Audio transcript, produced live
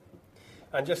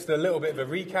And just a little bit of a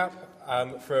recap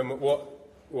from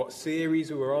what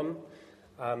series we were on.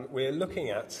 We're looking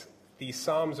at the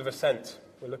Psalms of Ascent.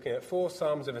 We're looking at 4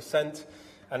 Psalms of Ascent,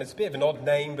 and it's a bit of an odd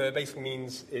name, but it basically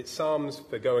means it's Psalms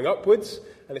for going upwards,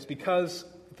 and it's because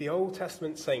the Old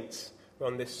Testament saints were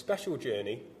on this special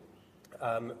journey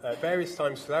at various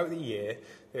times throughout the year.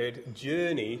 They'd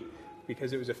journey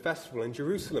because it was a festival in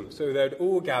Jerusalem. So they'd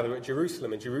all gather at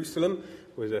Jerusalem, and Jerusalem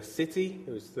was a city,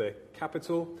 it was the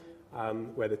capital,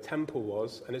 where the temple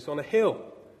was, and it's on a hill.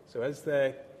 So as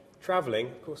they're travelling,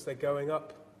 of course, they're going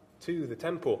up to the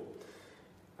temple.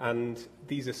 And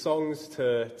these are songs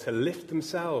to lift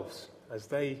themselves as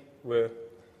they were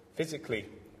physically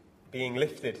being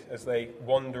lifted as they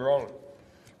wander on.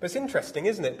 But it's interesting,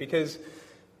 isn't it? Because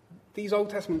these Old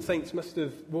Testament saints must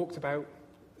have walked about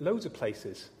loads of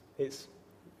places.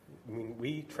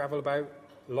 We travel about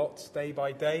lots day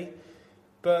by day,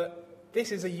 but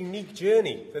this is a unique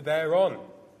journey that they're on.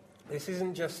 This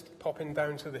isn't just popping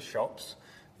down to the shops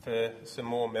for some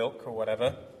more milk or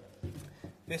whatever.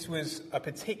 This was a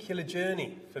particular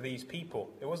journey for these people.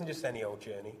 It wasn't just any old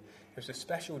journey. It was a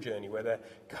special journey where they're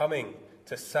coming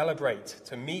to celebrate,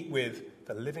 to meet with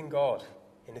the living God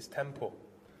in his temple.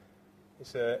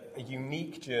 It's a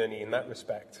unique journey in that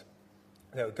respect.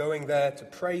 They were going there to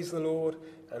praise the Lord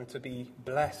and to be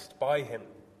blessed by him.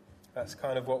 That's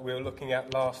kind of what we were looking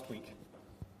at last week.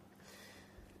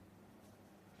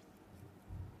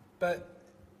 But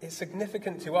it's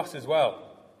significant to us as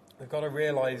well. We've got to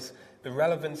realise the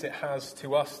relevance it has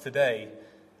to us today,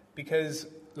 because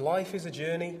life is a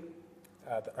journey,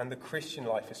 and the Christian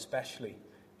life especially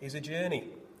is a journey.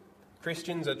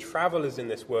 Christians are travellers in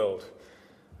this world.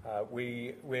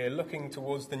 We're looking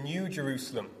towards the New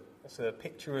Jerusalem. It's a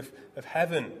picture of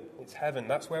heaven. It's heaven.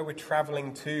 That's where we're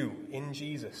travelling to in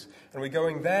Jesus. And we're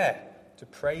going there to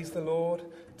praise the Lord,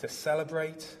 to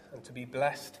celebrate, and to be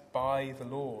blessed by the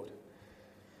Lord.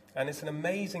 And it's an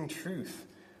amazing truth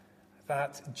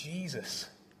that Jesus,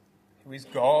 who is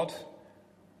God,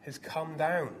 has come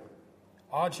down.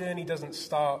 Our journey doesn't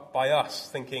start by us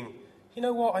thinking, you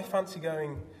know what, I fancy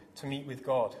going to meet with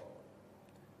God.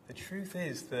 The truth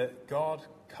is that God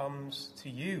comes to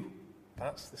you.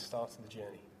 That's the start of the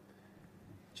journey.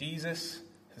 Jesus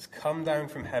has come down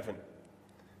from heaven,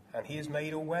 and he has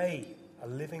made a way, a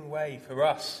living way for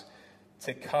us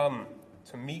to come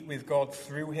to meet with God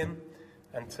through him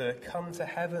and to come to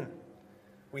heaven.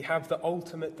 We have the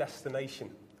ultimate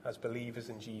destination as believers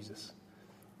in Jesus.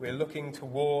 We're looking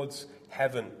towards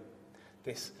heaven,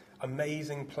 this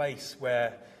amazing place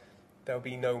where there'll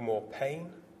be no more pain,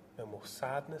 no more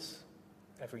sadness.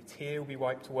 Every tear will be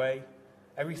wiped away.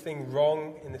 Everything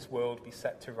wrong in this world will be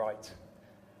set to right.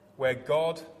 Where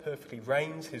God perfectly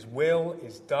reigns, his will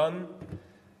is done.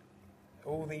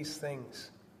 All these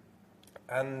things.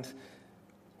 And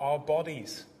our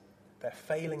bodies, they're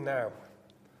failing now.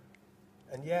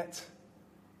 And yet,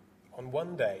 on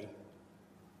one day,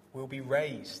 we'll be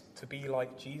raised to be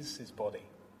like Jesus' body.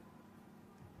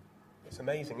 It's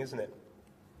amazing, isn't it?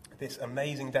 This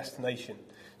amazing destination.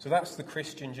 So that's the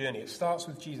Christian journey. It starts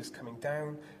with Jesus coming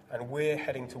down, and we're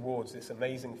heading towards this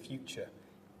amazing future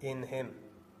in him.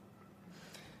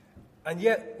 And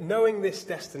yet, knowing this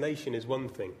destination is one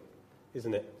thing,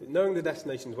 isn't it? Knowing the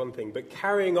destination is one thing, but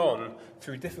carrying on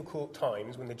through difficult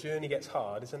times when the journey gets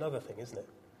hard is another thing, isn't it?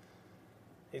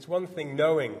 It's one thing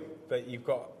knowing that you've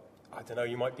got,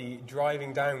 you might be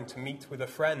driving down to meet with a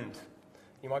friend.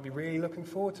 You might be really looking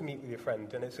forward to meet with your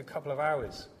friend, and it's a couple of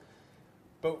hours.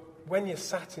 But when you're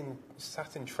sat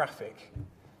in traffic,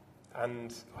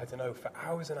 and for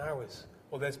hours and hours,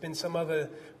 or there's been some other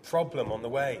problem on the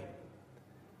way,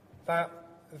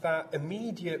 that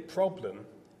immediate problem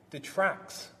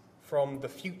detracts from the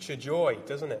future joy,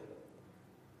 doesn't it?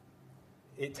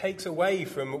 It takes away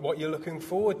from what you're looking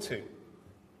forward to.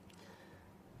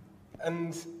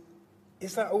 And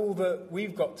is that all that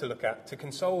we've got to look at to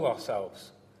console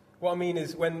ourselves? What I mean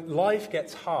is, when life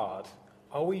gets hard,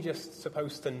 are we just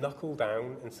supposed to knuckle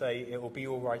down and say it will be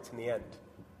all right in the end?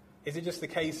 Is it just a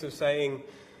case of saying,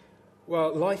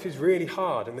 well, life is really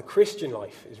hard, and the Christian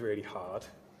life is really hard,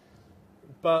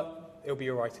 but it'll be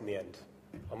all right in the end.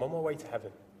 I'm on my way to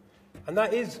heaven. And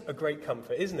that is a great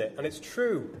comfort, isn't it? And it's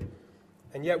true.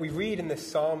 And yet we read in this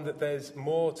psalm that there's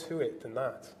more to it than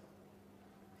that.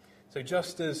 So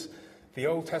just as the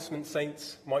Old Testament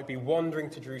saints might be wandering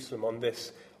to Jerusalem on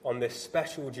this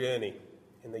special journey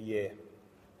in the year,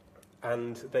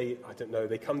 and they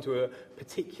come to a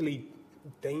particularly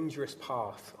dangerous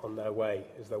path on their way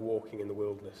as they're walking in the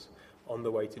wilderness on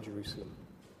the way to Jerusalem.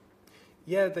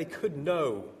 Yeah, they could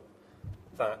know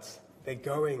that they're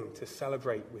going to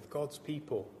celebrate with God's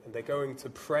people and they're going to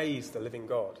praise the living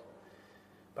God.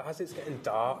 But as it's getting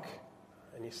dark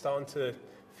and you're starting to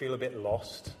feel a bit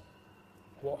lost,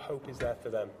 what hope is there for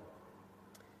them?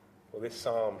 Well, this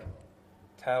psalm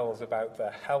tells about the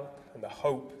help and the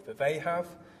hope that they have,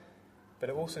 but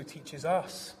it also teaches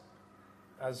us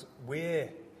as we're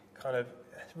kind of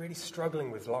really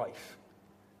struggling with life.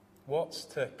 What's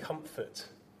to comfort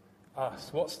us?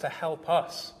 What's to help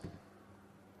us?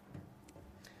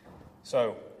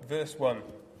 So, verse 1.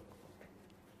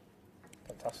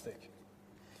 Fantastic.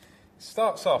 It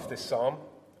starts off this psalm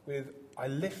with, I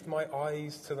lift my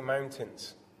eyes to the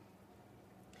mountains.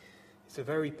 It's a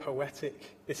very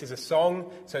poetic, this is a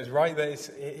song, so it's right that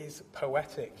it is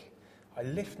poetic. I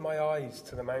lift my eyes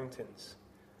to the mountains.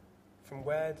 From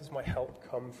where does my help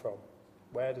come from?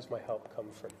 Where does my help come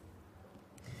from?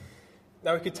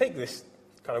 Now, we could take this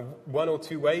kind of one or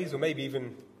two ways, or maybe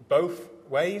even both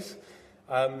ways,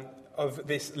 of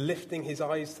this lifting his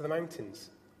eyes to the mountains.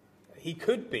 He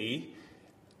could be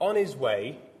on his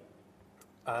way,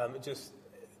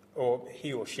 or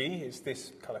he or she is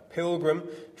this kind of pilgrim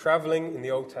traveling in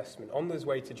the Old Testament on his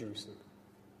way to Jerusalem.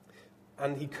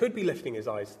 And he could be lifting his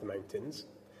eyes to the mountains,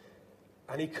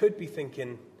 and he could be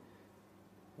thinking,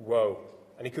 whoa,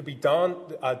 and he could be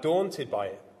daunted by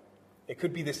it. It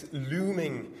could be this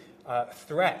looming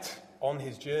threat on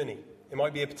his journey. It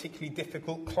might be a particularly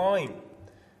difficult climb.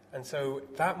 And so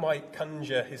that might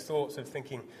conjure his thoughts of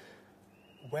thinking,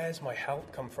 where's my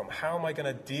help come from? How am I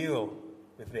going to deal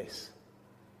with this?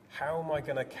 How am I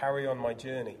going to carry on my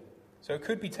journey? So it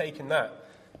could be taken that.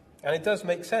 And it does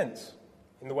make sense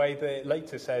in the way that it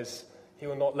later says, he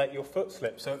will not let your foot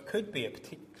slip. So it could be a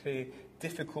particularly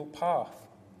difficult path.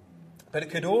 But it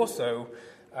could also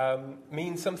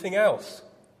mean something else,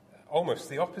 almost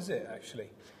the opposite, actually.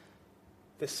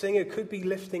 The singer could be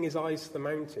lifting his eyes to the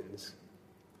mountains.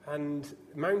 And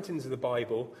mountains of the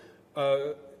Bible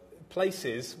are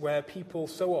places where people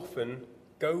so often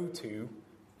go to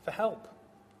for help.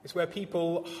 It's where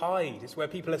people hide. It's where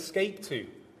people escape to.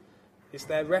 It's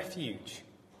their refuge.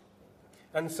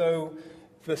 And so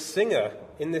the singer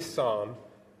in this psalm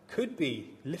could be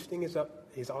lifting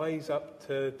his eyes up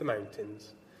to the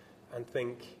mountains and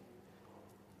think,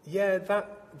 yeah,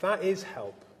 that is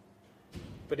help,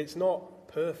 but it's not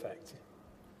perfect.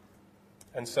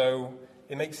 And so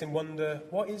it makes him wonder,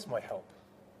 what is my help?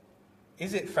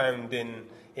 Is it found in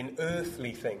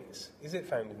earthly things? Is it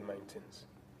found in the mountains?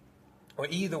 Or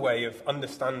either way of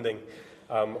understanding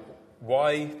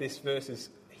why this verse is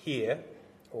here,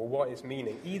 or what it's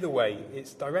meaning, either way,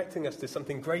 it's directing us to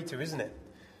something greater, isn't it?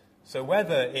 So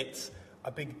whether it's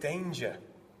a big danger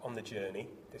on the journey,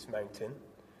 this mountain,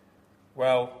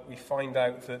 well, we find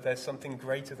out that there's something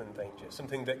greater than danger,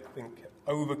 something that can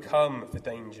overcome the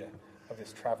danger of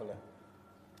this traveller.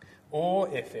 Or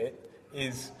if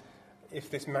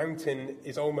this mountain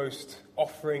is almost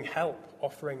offering help,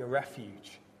 offering a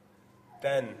refuge,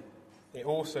 then it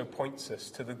also points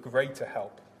us to the greater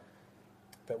help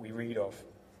that we read of.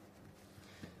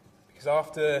 Because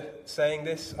after saying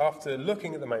this, after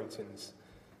looking at the mountains,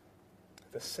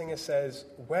 the singer says,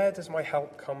 where does my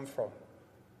help come from?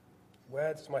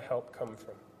 Where does my help come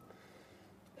from?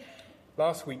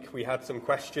 Last week we had some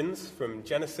questions from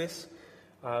Genesis,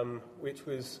 which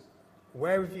was,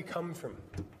 where have you come from?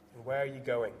 And where are you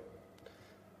going?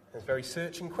 There's very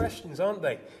searching questions, aren't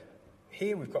they?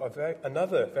 Here we've got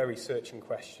another very searching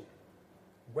question.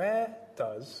 Where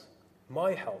does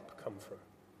my help come from?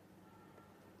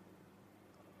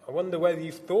 I wonder whether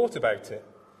you've thought about it.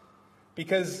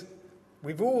 Because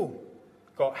we've all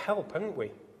got help, haven't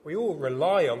we? We all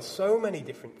rely on so many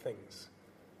different things.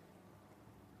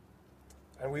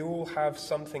 And we all have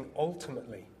something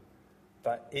ultimately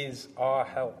that is our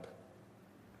help.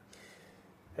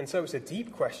 And so it's a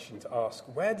deep question to ask,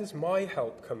 where does my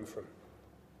help come from?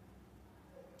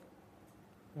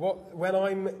 When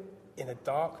I'm in a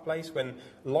dark place, when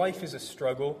life is a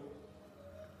struggle,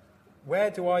 where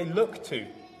do I look to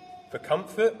for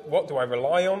comfort? What do I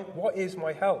rely on? What is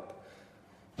my help?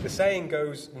 The saying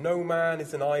goes, no man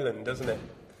is an island, doesn't it?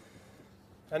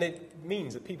 And it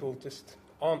means that people just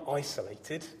aren't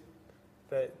isolated.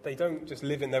 That they don't just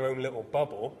live in their own little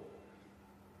bubble.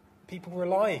 People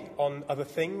rely on other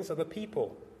things, other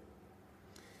people.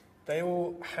 They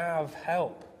all have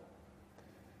help.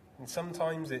 And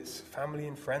sometimes it's family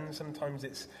and friends, sometimes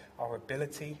it's our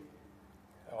ability,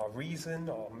 our reason,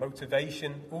 our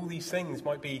motivation. All these things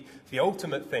might be the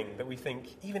ultimate thing that we think,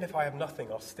 even if I have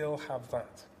nothing, I'll still have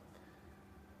that.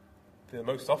 The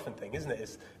most often thing, isn't it,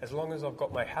 is as long as I've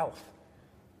got my health.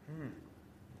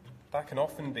 That can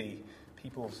often be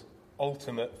people's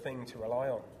ultimate thing to rely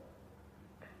on.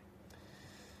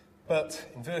 But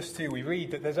in verse 2 we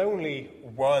read that there's only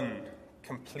one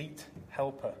complete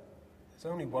helper.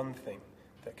 There's only one thing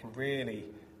that can really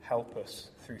help us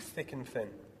through thick and thin.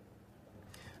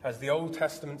 As the Old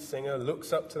Testament singer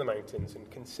looks up to the mountains and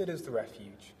considers the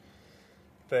refuge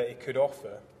that it could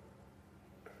offer,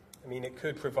 it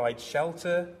could provide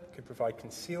shelter, it could provide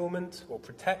concealment or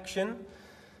protection,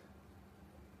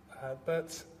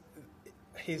 but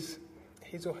his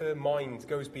or her mind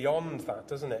goes beyond that,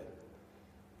 doesn't it?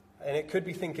 And it could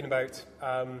be thinking about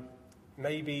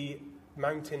maybe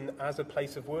mountain as a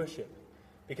place of worship,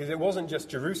 because it wasn't just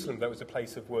Jerusalem that was a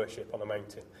place of worship on a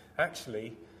mountain.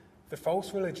 Actually, the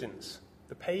false religions,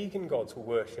 the pagan gods were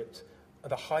worshipped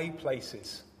at the high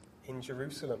places in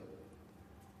Jerusalem.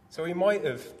 So he might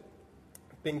have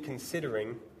been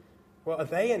considering, well, are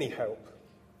they any help?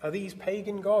 Are these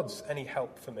pagan gods any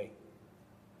help for me?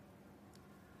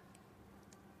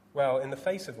 Well, in the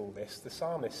face of all this, the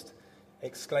psalmist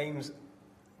exclaims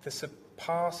the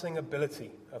surpassing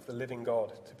ability of the living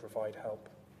God to provide help.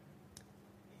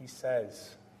 He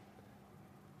says,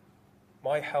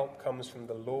 "My help comes from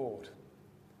the Lord,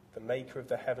 the maker of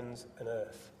the heavens and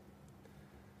earth."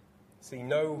 See,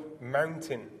 no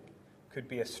mountain could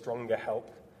be a stronger help,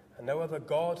 and no other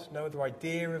God, no other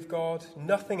idea of God,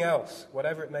 nothing else,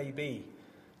 whatever it may be,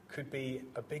 could be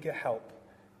a bigger help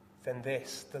than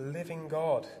this, the living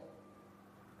God,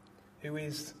 who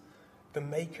is the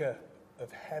maker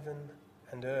of heaven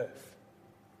and earth.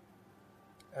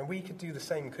 And we could do the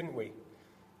same, couldn't we?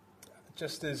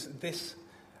 Just as this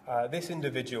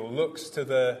individual looks to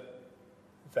the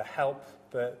help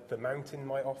that the mountain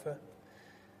might offer,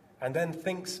 and then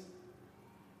thinks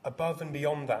above and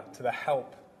beyond that to the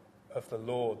help of the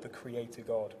Lord, the Creator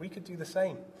God. We could do the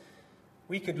same.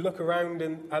 We could look around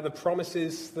at the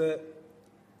promises that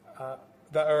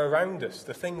are around us,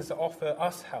 the things that offer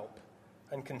us help,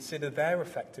 and consider their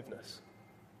effectiveness.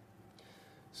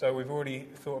 So we've already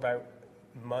thought about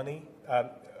money,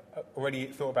 already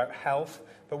thought about health,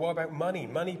 but what about money?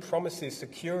 Money promises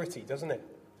security, doesn't it?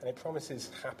 And it promises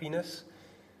happiness.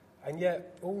 And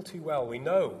yet, all too well, we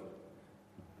know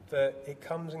that it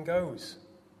comes and goes.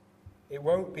 It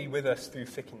won't be with us through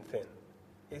thick and thin.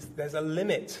 There's a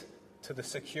limit to the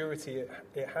security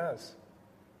it has.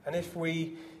 And if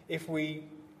we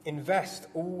invest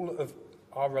all of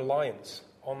our reliance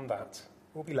on that,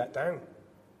 we'll be let down.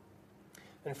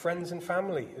 And friends and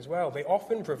family as well, they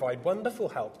often provide wonderful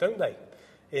help, don't they,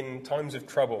 in times of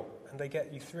trouble, and they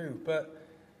get you through. But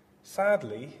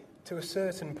sadly, to a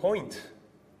certain point,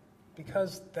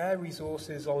 because their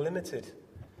resources are limited,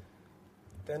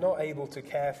 they're not able to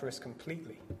care for us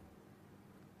completely.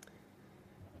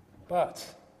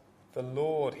 But the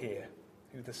Lord here,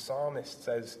 who the psalmist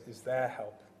says is their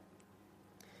help,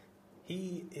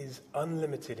 he is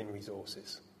unlimited in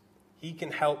resources. He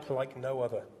can help like no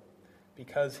other,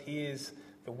 because he is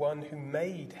the one who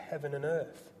made heaven and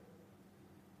earth.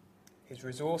 His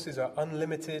resources are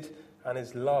unlimited, and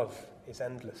his love is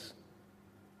endless.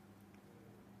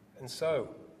 And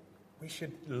so, we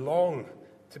should long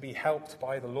to be helped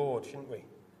by the Lord, shouldn't we?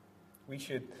 We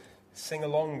should sing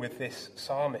along with this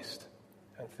psalmist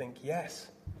and think, yes,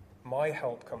 my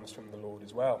help comes from the Lord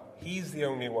as well. He's the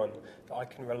only one that I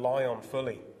can rely on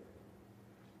fully,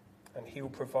 and he will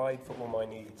provide for all my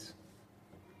needs.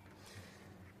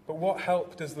 But what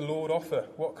help does the Lord offer?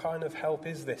 What kind of help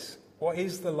is this? What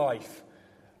is the life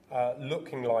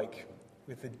looking like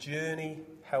with the journey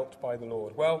helped by the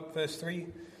Lord? Well, verse 3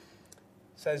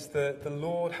 says that the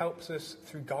Lord helps us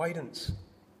through guidance.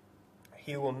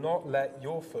 He will not let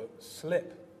your foot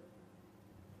slip.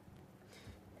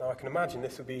 Now, I can imagine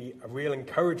this would be a real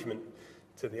encouragement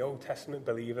to the Old Testament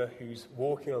believer who's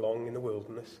walking along in the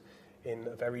wilderness in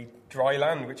a very dry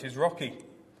land, which is rocky.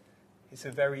 It's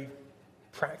a very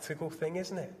practical thing,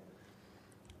 isn't it?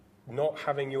 Not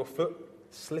having your foot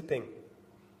slipping.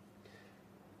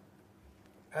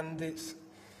 And it's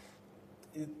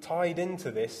tied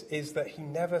into this is that he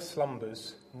never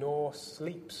slumbers nor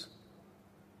sleeps.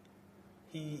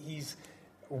 He's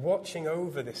watching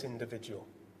over this individual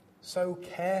so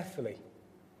carefully.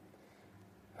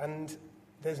 And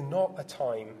there's not a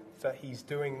time that he's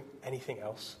doing anything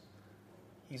else.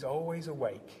 He's always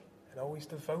awake and always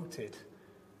devoted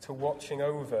to watching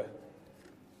over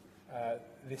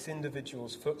this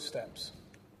individual's footsteps.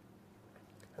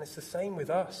 And it's the same with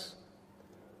us.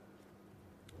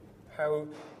 How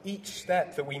each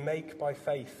step that we make by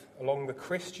faith along the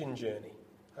Christian journey,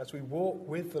 as we walk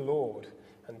with the Lord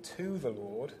and to the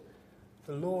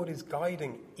Lord is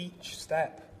guiding each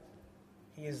step.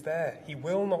 He is there. He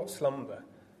will not slumber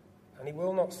and he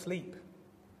will not sleep.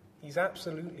 He's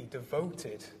absolutely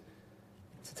devoted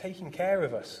to taking care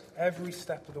of us every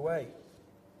step of the way.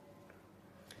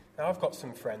 Now, I've got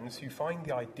some friends who find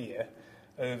the idea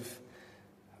of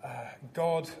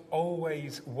God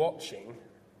always watching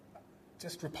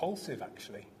just repulsive,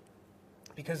 actually,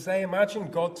 because they imagine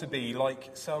God to be like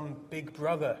some big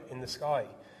brother in the sky.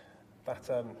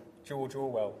 That George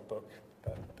Orwell book,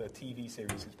 the TV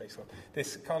series is based on.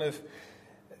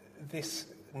 This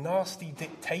nasty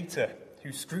dictator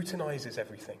who scrutinizes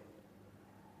everything.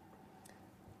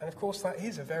 And of course, that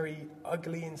is a very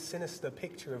ugly and sinister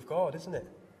picture of God, isn't it?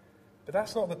 But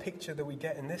that's not the picture that we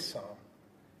get in this psalm.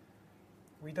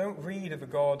 We don't read of a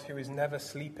God who is never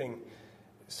sleeping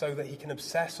so that he can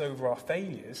obsess over our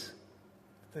failures.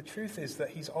 The truth is that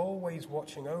he's always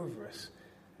watching over us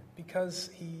because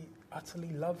he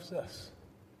utterly loves us.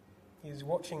 He is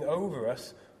watching over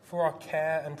us for our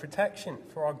care and protection,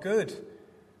 for our good.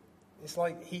 It's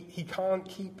like he can't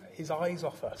keep his eyes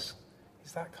off us.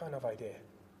 It's that kind of idea.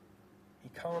 He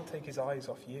can't take his eyes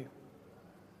off you.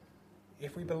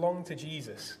 If we belong to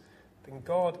Jesus, then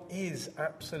God is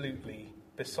absolutely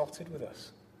besotted with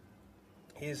us.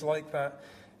 He is like that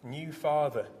new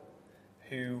father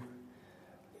who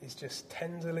is just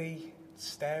tenderly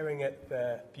staring at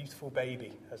their beautiful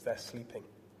baby as they're sleeping,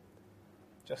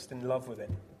 just in love with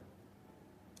it.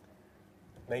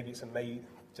 Maybe it's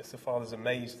just the father's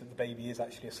amazed that the baby is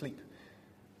actually asleep.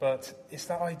 But it's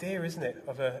that idea, isn't it,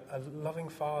 of a loving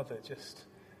father just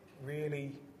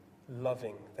really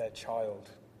loving their child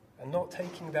and not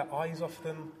taking their eyes off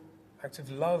them out of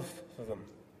love for them.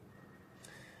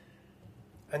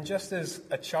 And just as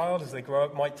a child, as they grow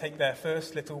up, might take their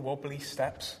first little wobbly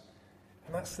steps,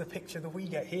 and that's the picture that we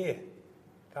get here,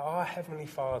 that our Heavenly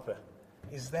Father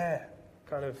is there,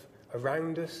 kind of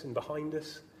around us and behind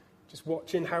us, just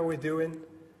watching how we're doing,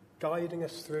 guiding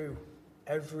us through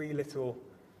every little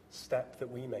step that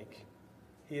we make.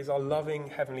 He is our loving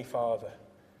Heavenly Father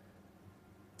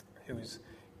who is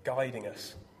guiding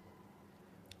us.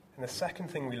 And the second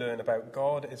thing we learn about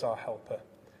God as our helper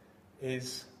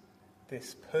is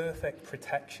this perfect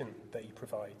protection that he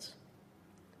provides.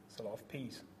 It's a lot of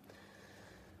P's.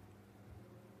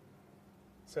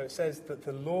 So it says that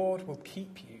the Lord will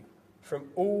keep you from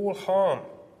all harm.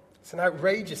 It's an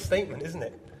outrageous statement, isn't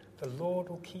it? The Lord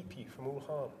will keep you from all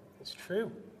harm. It's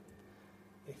true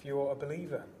if you're a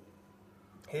believer.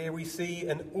 Here we see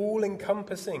an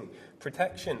all-encompassing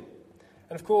protection.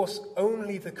 And of course,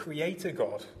 only the Creator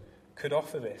God could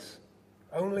offer this.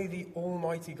 Only the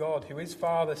Almighty God, who is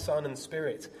Father, Son, and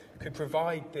Spirit, could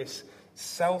provide this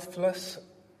selfless,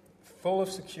 full of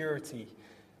security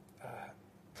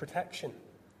protection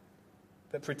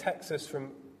that protects us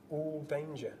from all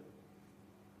danger.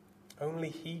 Only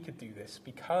he could do this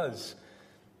because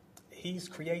he's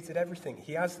created everything.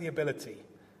 He has the ability,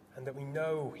 and that we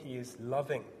know he is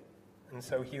loving, and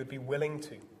so he would be willing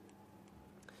to.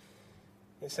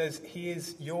 It says, he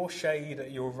is your shade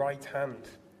at your right hand.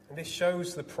 And this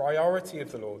shows the priority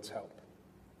of the Lord's help.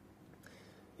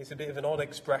 It's a bit of an odd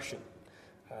expression.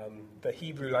 The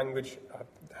Hebrew language, I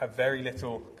have very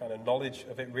little kind of knowledge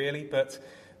of it really, but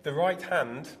the right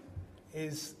hand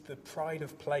is the pride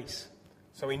of place.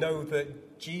 So we know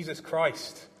that Jesus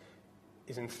Christ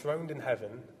is enthroned in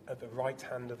heaven at the right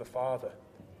hand of the Father.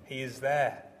 He is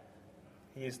there.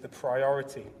 He is the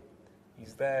priority.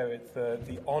 He's there at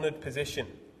the honoured position.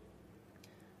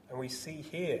 And we see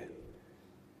here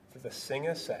that the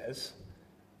singer says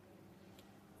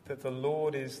that the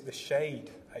Lord is the shade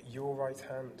at your right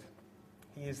hand.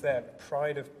 He is there,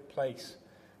 pride of place,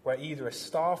 where either a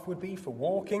staff would be for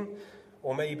walking,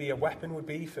 or maybe a weapon would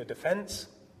be for defense.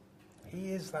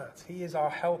 He is that. He is our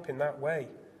help in that way,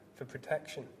 for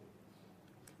protection.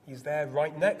 He's there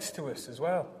right next to us as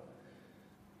well.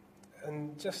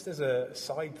 And just as a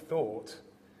side thought,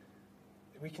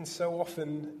 we can so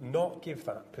often not give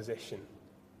that position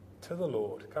to the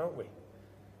Lord, can't we?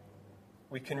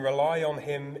 We can rely on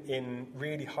him in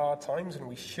really hard times, and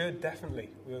we should definitely.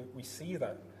 We see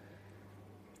that.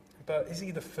 But is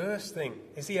he the first thing?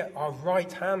 Is he at our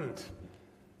right hand?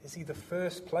 Is he the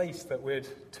first place that we'd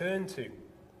turn to?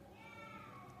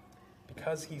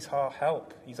 Because he's our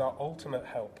help. He's our ultimate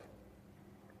help.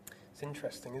 It's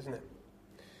interesting, isn't it?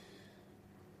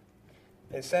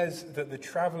 It says that the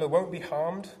traveller won't be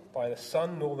harmed by the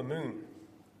sun nor the moon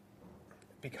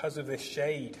because of this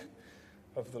shade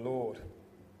of the Lord.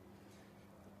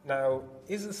 Now,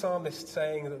 is the psalmist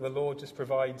saying that the Lord just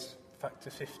provides factor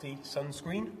 50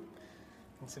 sunscreen?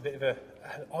 It's a bit of an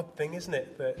odd thing, isn't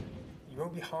it? That you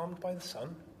won't be harmed by the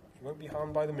sun, you won't be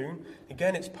harmed by the moon.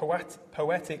 Again, it's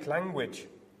poetic language.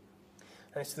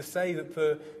 And it's to say that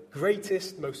the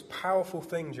greatest, most powerful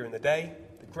thing during the day,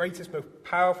 the greatest, most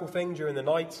powerful thing during the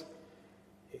night,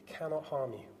 it cannot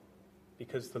harm you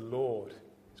because the Lord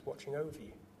is watching over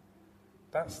you.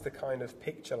 That's the kind of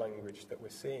picture language that we're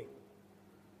seeing.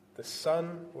 The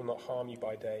sun will not harm you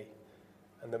by day,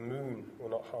 and the moon will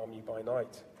not harm you by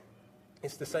night.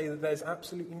 It's to say that there's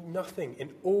absolutely nothing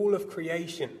in all of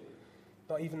creation,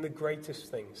 not even the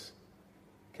greatest things,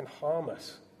 can harm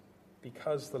us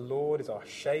because the Lord is our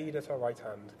shade at our right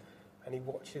hand and he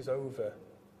watches over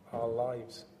our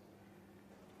lives.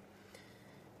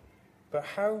 But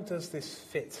how does this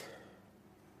fit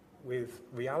with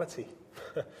reality?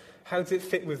 How does it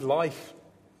fit with life?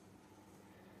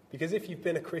 Because if you've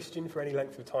been a Christian for any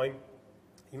length of time,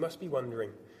 you must be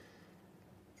wondering,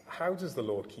 how does the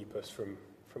Lord keep us from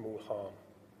all harm?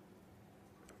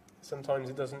 Sometimes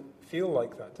it doesn't feel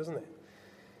like that, doesn't it?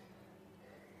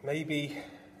 Maybe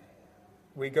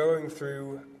we're going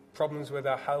through problems with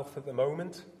our health at the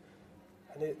moment,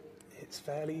 and it's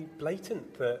fairly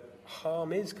blatant that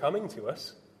harm is coming to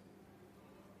us.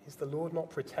 Is the Lord not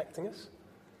protecting us?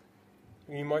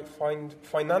 You might find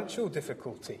financial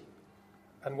difficulty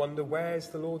and wonder, where's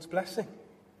the Lord's blessing?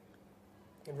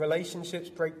 And relationships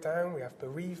break down, we have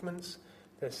bereavements,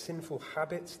 there's sinful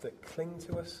habits that cling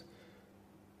to us.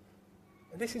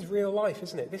 And this is real life,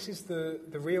 isn't it? This is the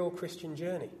real Christian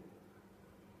journey.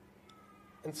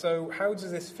 And so how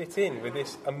does this fit in with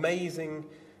this amazing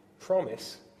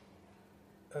promise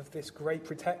of this great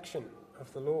protection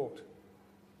of the Lord?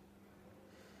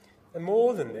 And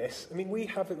more than this, I mean, we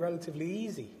have it relatively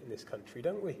easy in this country,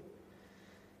 don't we?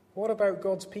 What about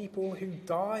God's people who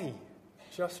die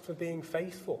just for being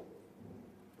faithful?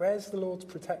 Where's the Lord's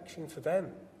protection for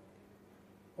them?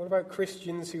 What about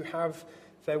Christians who have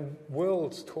their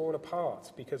worlds torn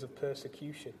apart because of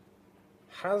persecution?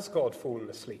 Has God fallen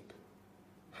asleep?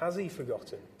 Has he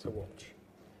forgotten to watch?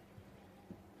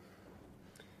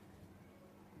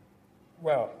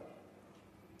 Well,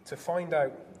 to find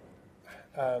out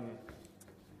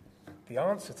the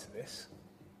answer to this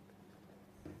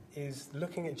is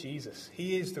looking at Jesus.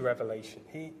 He is the revelation.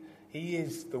 He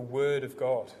is the Word of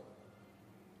God.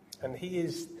 And he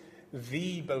is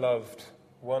the beloved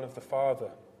one of the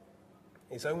Father.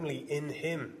 It's only in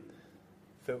him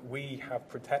that we have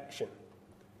protection.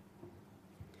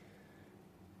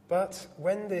 But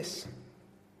when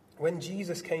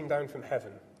Jesus came down from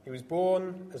heaven, he was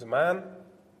born as a man.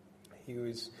 He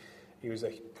was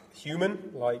a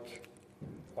human, like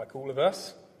all of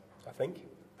us, I think.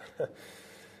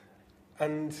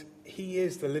 And he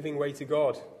is the living way to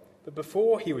God. But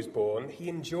before he was born, he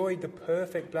enjoyed the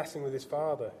perfect blessing with his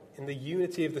Father in the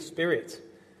unity of the Spirit.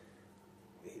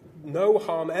 No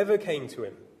harm ever came to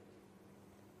him.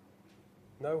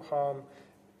 No harm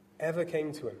ever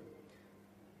came to him.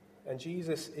 And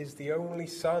Jesus is the only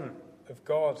Son of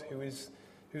God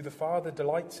who the Father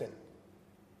delights in.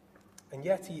 And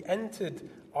yet he entered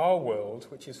our world,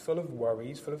 which is full of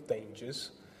worries, full of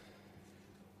dangers.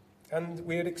 And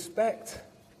we would expect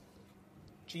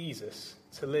Jesus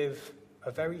to live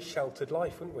a very sheltered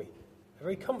life, wouldn't we? A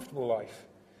very comfortable life.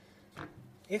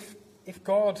 If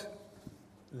God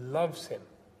loves him,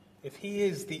 if he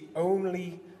is the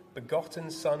only begotten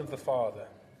Son of the Father,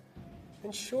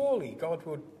 then surely God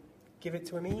would give it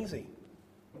to him easy.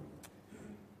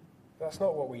 That's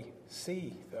not what we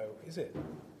see, though, is it?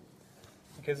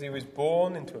 Because he was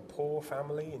born into a poor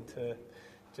family, into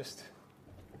just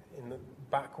in the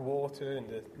backwater in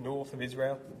the north of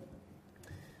Israel.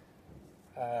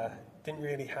 Didn't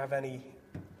really have any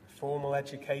formal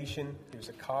education. He was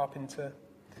a carpenter.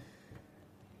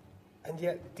 And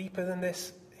yet, deeper than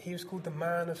this, he was called the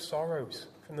man of sorrows.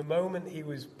 From the moment he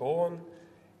was born,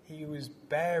 he was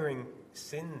bearing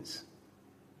sins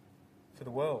for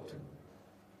the world.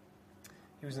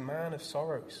 He was a man of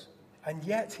sorrows. And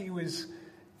yet he was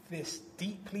this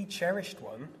deeply cherished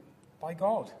one by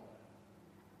God.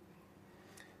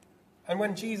 And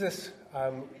when Jesus,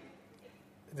 at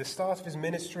the start of his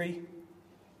ministry,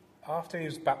 after he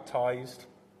was baptized,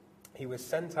 he was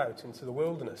sent out into the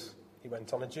wilderness. He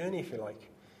went on a journey, if you like.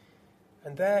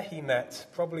 And there he met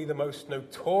probably the most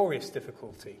notorious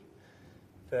difficulty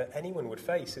that anyone would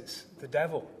face. It's the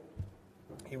devil.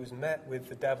 He was met with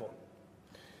the devil.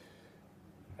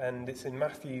 And it's in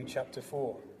Matthew chapter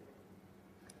 4.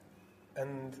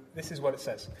 And this is what it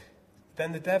says.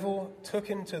 Then the devil took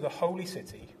him to the holy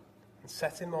city and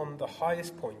set him on the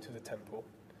highest point of the temple.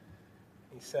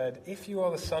 He said, "If you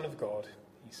are the Son of God,"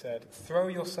 he said, "throw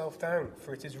yourself down,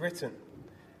 for it is written,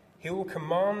 he will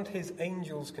command his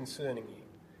angels concerning you,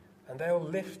 and they will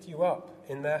lift you up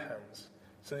in their hands,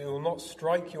 so that you will not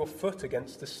strike your foot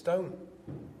against a stone."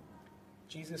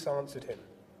 Jesus answered him,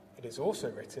 "It is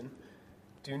also written,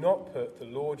 Do not put the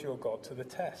Lord your God to the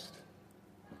test.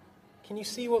 Can you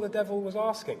see what the devil was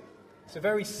asking? It's a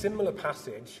very similar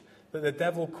passage that the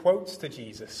devil quotes to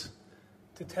Jesus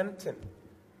to tempt him.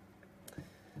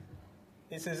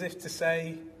 It's as if to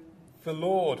say, the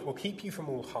Lord will keep you from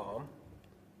all harm,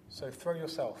 so throw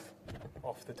yourself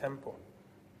off the temple.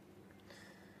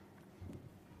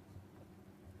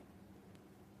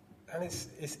 And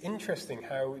it's interesting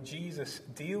how Jesus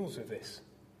deals with this,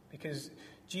 because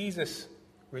Jesus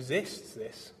resists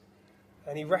this,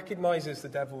 and he recognizes the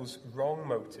devil's wrong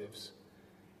motives.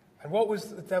 And what was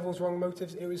the devil's wrong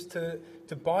motives? It was to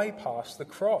bypass the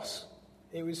cross.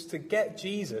 It was to get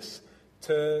Jesus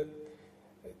to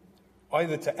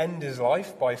either to end his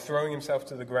life by throwing himself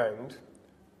to the ground,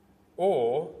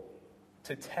 or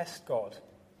to test God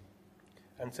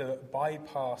and to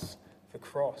bypass the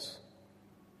cross.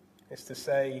 It's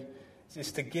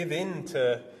to give in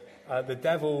to the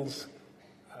devil's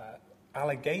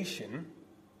allegation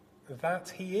that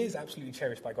he is absolutely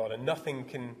cherished by God and nothing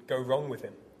can go wrong with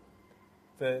him.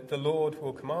 The Lord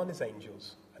will command his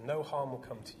angels and no harm will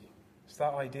come to you. It's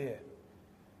that idea.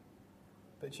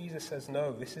 But Jesus says,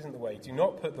 no, this isn't the way. Do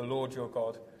not put the Lord your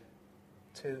God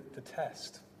to the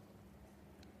test.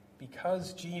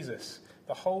 Because Jesus,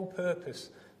 the whole purpose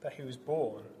that he was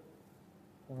born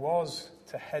was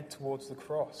to head towards the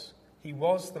cross. He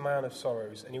was the man of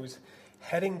sorrows, and he was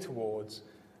heading towards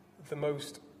the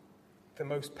most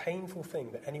painful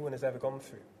thing that anyone has ever gone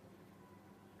through.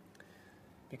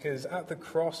 Because at the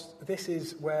cross, this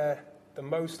is where the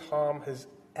most harm has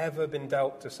ever been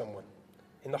dealt to someone.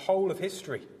 In the whole of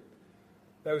history,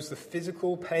 there was the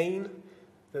physical pain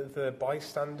that the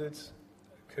bystanders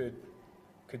could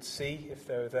see if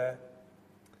they were there.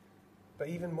 But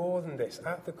even more than this,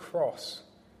 at the cross,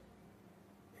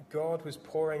 God was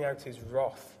pouring out his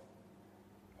wrath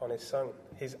on his son,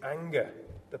 his anger,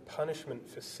 the punishment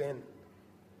for sin.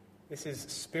 This is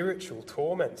spiritual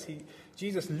torment.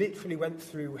 Jesus literally went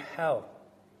through hell.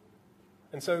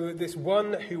 And so this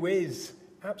one who is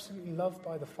absolutely loved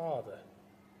by the Father,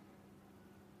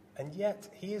 and yet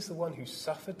he is the one who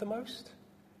suffered the most.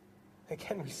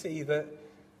 Again, we see that,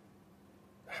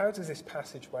 how does this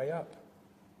passage weigh up?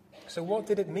 So what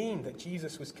did it mean that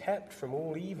Jesus was kept from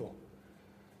all evil?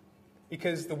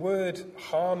 Because the word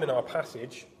harm in our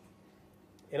passage,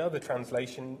 in other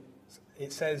translations,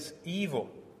 it says evil,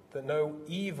 that no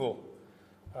evil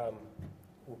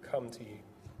will come to you.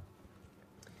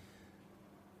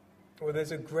 Well,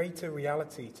 there's a greater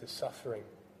reality to suffering.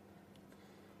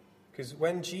 Because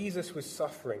when Jesus was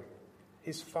suffering,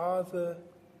 his Father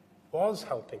was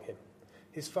helping him.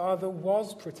 His Father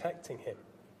was protecting him.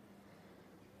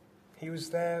 He was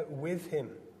there with him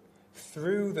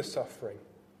through the suffering,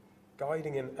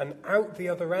 guiding him, and out the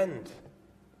other end.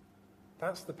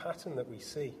 That's the pattern that we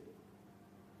see.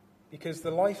 Because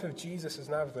the life of Jesus as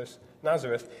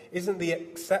Nazareth isn't the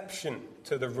exception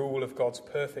to the rule of God's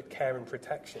perfect care and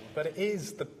protection, but it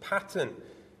is the pattern.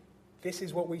 This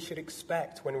is what we should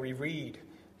expect when we read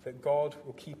that God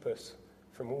will keep us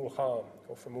from all harm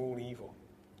or from all evil.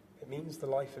 It means the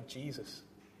life of Jesus.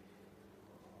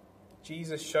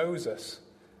 Jesus shows us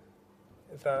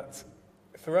that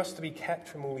for us to be kept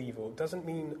from all evil doesn't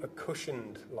mean a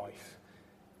cushioned life,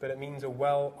 but it means a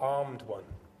well-armed one.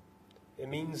 It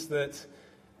means that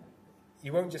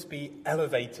you won't just be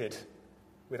elevated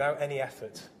without any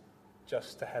effort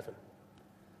just to heaven.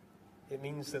 It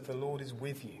means that the Lord is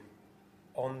with you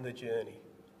on the journey,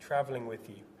 traveling with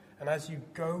you. And as you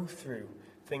go through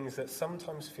things that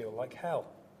sometimes feel like hell,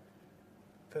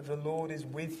 that the Lord is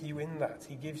with you in that.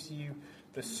 He gives you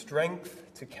the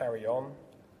strength to carry on,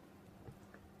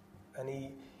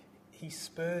 and he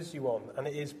spurs you on, and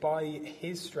it is by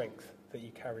his strength that you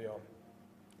carry on.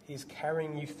 He's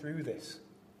carrying you through this.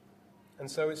 And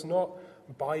so it's not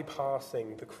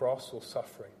bypassing the cross or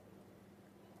suffering.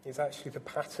 It's actually the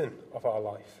pattern of our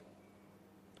life.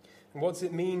 And what does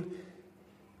it mean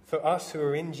for us who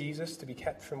are in Jesus to be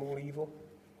kept from all evil?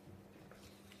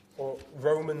 Or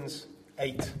Romans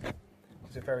 8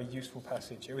 is a very useful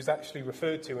passage. It was actually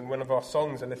referred to in one of our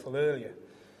songs a little earlier.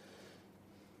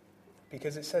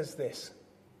 Because it says this,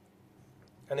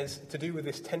 and it's to do with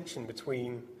this tension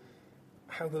between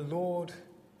how the Lord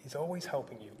is always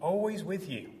helping you, always with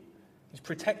you. He's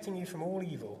protecting you from all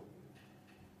evil.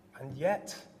 And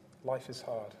yet, life is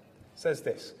hard. It says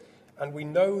this, and we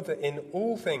know that in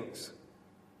all things,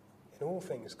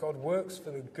 God works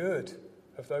for the good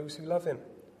of those who love him,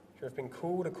 who have been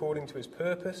called according to his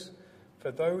purpose.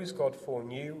 For those God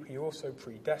foreknew, he also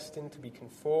predestined to be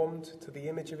conformed to the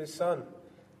image of his Son,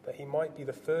 that he might be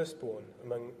the firstborn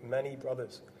among many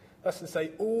brothers. That's to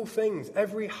say, all things,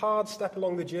 every hard step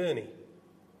along the journey,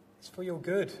 It's for your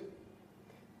good.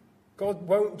 God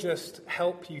won't just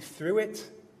help you through it.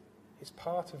 It's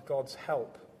part of God's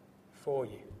help for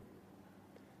you.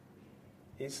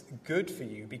 It's good for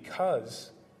you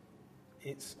because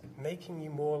it's making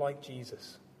you more like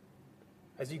Jesus.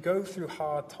 As you go through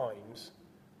hard times,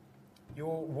 you're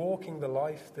walking the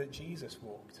life that Jesus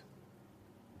walked.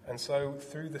 And so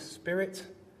through the Spirit,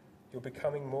 you're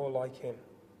becoming more like him.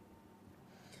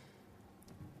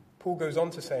 Paul goes on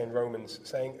to say in Romans,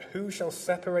 saying, "Who shall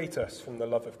separate us from the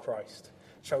love of Christ?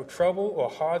 Shall trouble or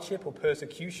hardship or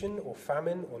persecution or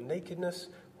famine or nakedness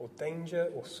or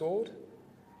danger or sword?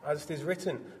 As it is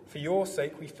written, for your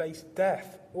sake we face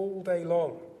death all day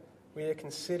long. We are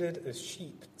considered as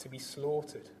sheep to be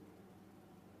slaughtered."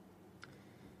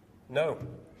 No,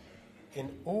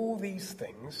 in all these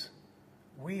things,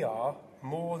 we are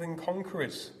more than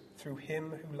conquerors through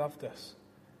him who loved us.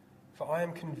 For I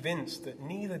am convinced that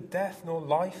neither death nor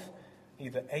life,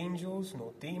 neither angels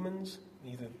nor demons,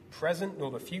 neither the present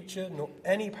nor the future, nor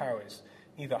any powers,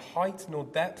 neither height nor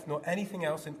depth nor anything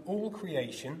else in all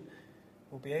creation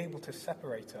will be able to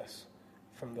separate us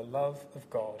from the love of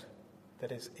God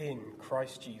that is in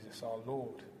Christ Jesus our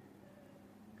Lord.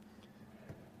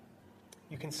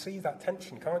 You can see that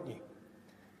tension, can't you?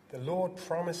 The Lord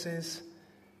promises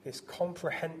this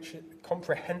comprehensive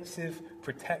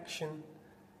protection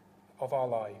of our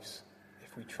lives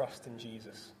if we trust in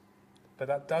Jesus. But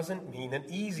that doesn't mean an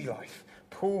easy life.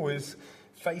 Paul was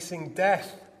facing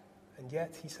death, and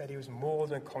yet he said he was more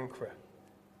than a conqueror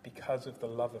because of the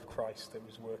love of Christ that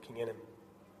was working in him.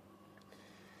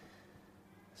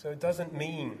 So it doesn't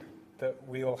mean that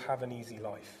we'll have an easy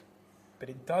life, but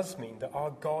it does mean that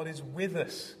our God is with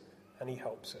us and he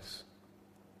helps us.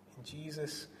 In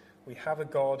Jesus, we have a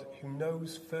God who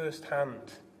knows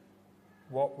firsthand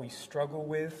what we struggle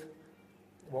with,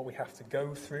 what we have to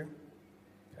go through.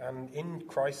 And in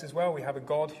Christ as well, we have a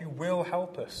God who will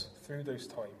help us through those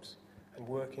times and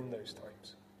work in those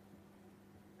times.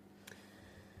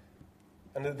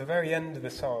 And at the very end of the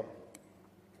psalm,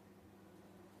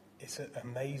 it's an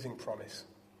amazing promise.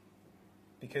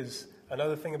 Because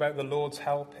another thing about the Lord's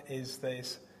help is that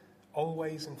it's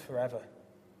always and forever.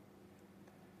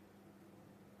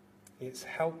 It's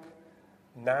help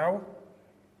now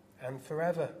and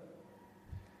forever.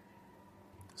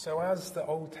 So as the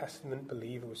Old Testament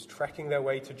believer was trekking their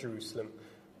way to Jerusalem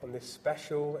on this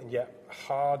special and yet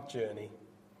hard journey,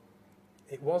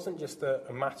 it wasn't just a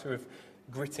matter of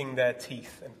gritting their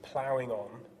teeth and ploughing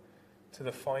on to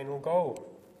the final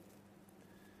goal.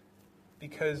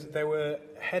 Because they were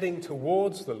heading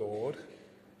towards the Lord,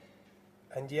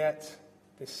 and yet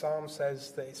this psalm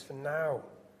says that it's for now,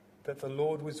 that the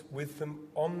Lord was with them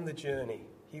on the journey.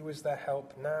 He was their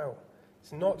help now.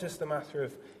 It's not just a matter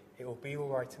of it will be all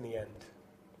right in the end.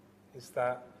 It's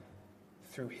that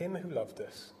through him who loved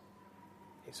us,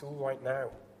 it's all right now.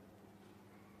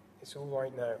 It's all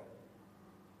right now.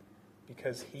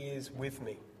 Because he is with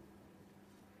me.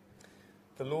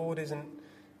 The Lord isn't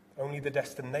only the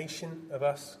destination of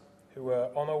us who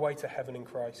are on our way to heaven in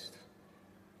Christ.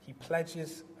 He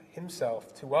pledges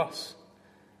himself to us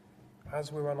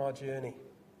as we're on our journey.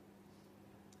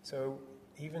 So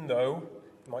even though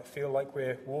it might feel like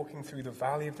we're walking through the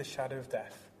valley of the shadow of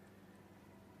death,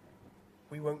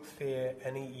 we won't fear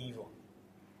any evil.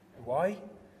 And why?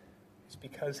 It's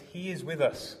because he is with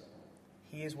us.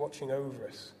 He is watching over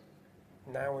us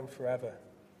now and forever.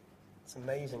 It's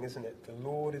amazing, isn't it? The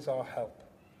Lord is our help.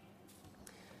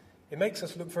 It makes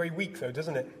us look very weak, though,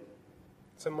 doesn't it?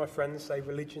 Some of my friends say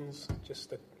religion's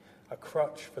just a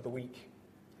crutch for the weak,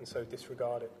 and so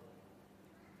disregard it.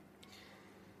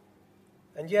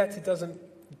 And yet it doesn't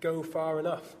go far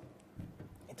enough.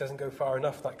 It doesn't go far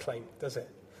enough, that claim, does it?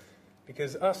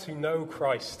 Because us who know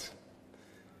Christ,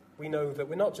 we know that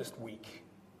we're not just weak.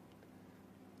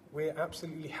 We're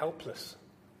absolutely helpless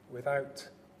without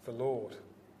the Lord.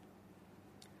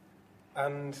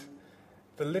 And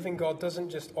the living God doesn't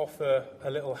just offer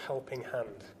a little helping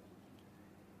hand.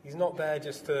 He's not there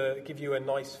just to give you a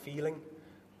nice feeling,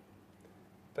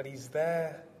 but he's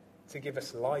there to give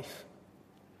us life.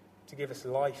 To give us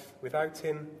life. Without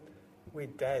him, we're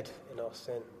dead in our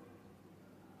sin.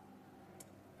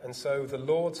 And so the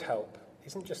Lord's help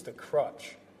isn't just a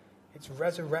crutch, it's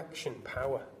resurrection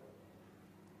power.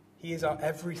 He is our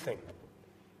everything.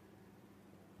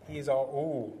 He is our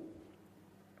all.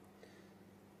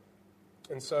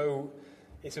 And so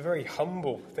it's a very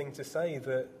humble thing to say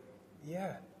that,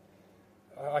 yeah,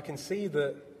 I can see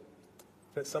that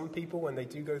some people, when they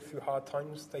do go through hard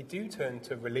times, they do turn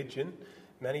to religion,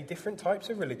 many different types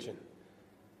of religion,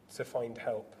 to find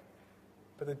help.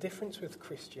 But the difference with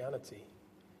Christianity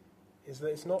is that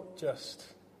it's not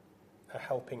just a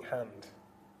helping hand.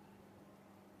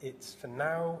 It's for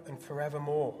now and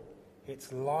forevermore.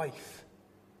 It's life.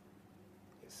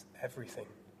 It's everything.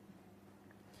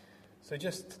 So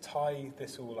just to tie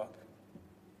this all up,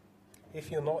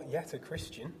 if you're not yet a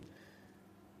Christian,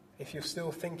 if you're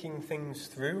still thinking things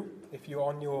through, if you're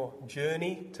on your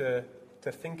journey to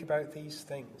think about these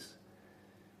things,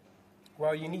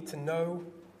 well, you need to know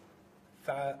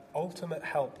that ultimate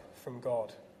help from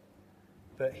God,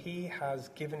 that he has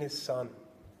given his Son,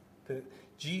 that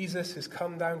Jesus has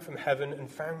come down from heaven and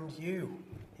found you.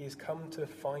 He has come to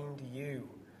find you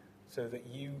so that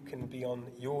you can be on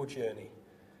your journey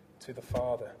to the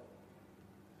Father.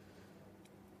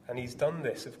 And he's done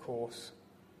this, of course,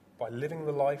 by living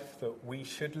the life that we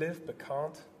should live but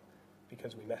can't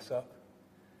because we mess up.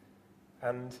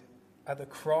 And at the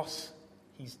cross,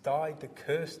 he's died the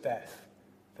cursed death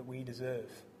that we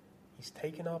deserve. He's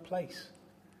taken our place.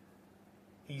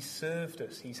 He's served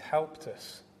us. He's helped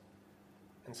us.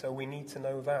 And so we need to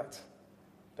know that.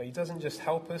 But he doesn't just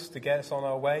help us to get us on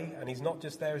our way, and he's not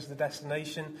just there as the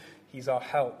destination. He's our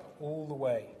help all the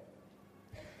way.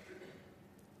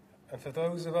 And for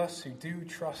those of us who do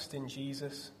trust in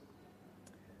Jesus,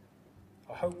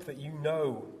 I hope that you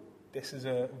know this is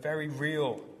a very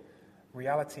real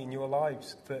reality in your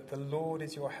lives, that the Lord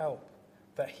is your help,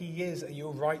 that he is at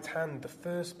your right hand, the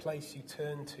first place you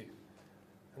turn to,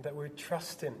 and that we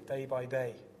trust him day by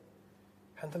day.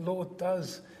 And the Lord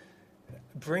does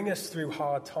bring us through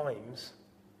hard times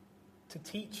to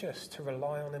teach us to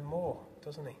rely on him more,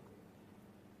 doesn't he?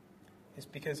 It's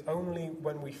because only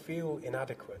when we feel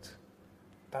inadequate,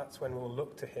 that's when we'll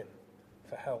look to him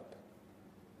for help.